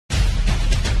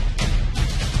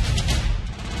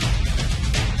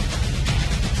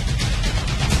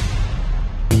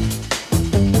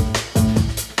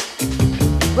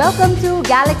Welcome to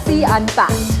Galaxy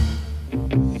Unpacked.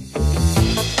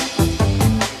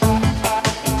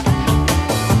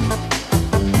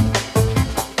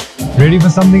 Ready for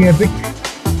something epic?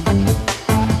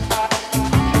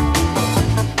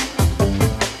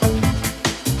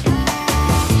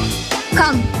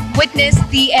 Come, witness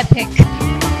the epic.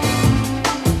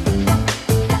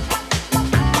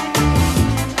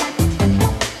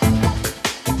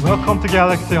 Welcome to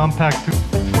Galaxy Unpacked.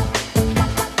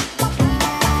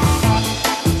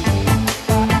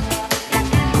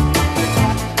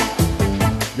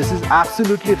 This is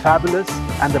absolutely fabulous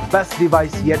and the best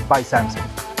device yet by Samsung.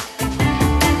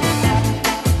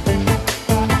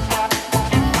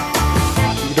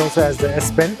 It also has the S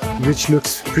Pen, which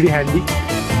looks pretty handy.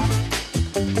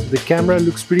 The camera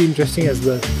looks pretty interesting as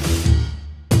well.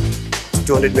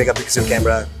 200 megapixel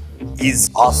camera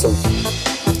is awesome,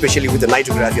 especially with the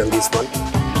nitography on this one.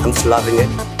 I'm just loving it.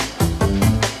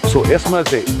 So यसमा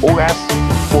चाहिँ OS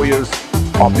 4 years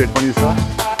update पनि छ.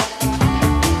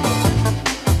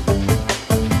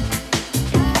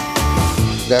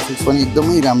 Graphics पनि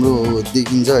एकदमै राम्रो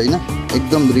देखिन्छ हैन,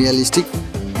 एकदम realistic,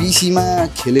 पीसीमा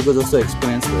खेलेको जस्तो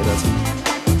एक्सपिरियन्स भइरहेछ.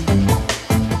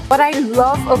 What I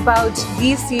love about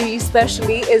these series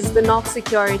especially is the knock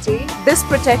security. This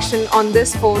protection on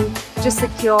this phone just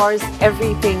secures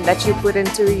everything that you put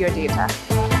into your data.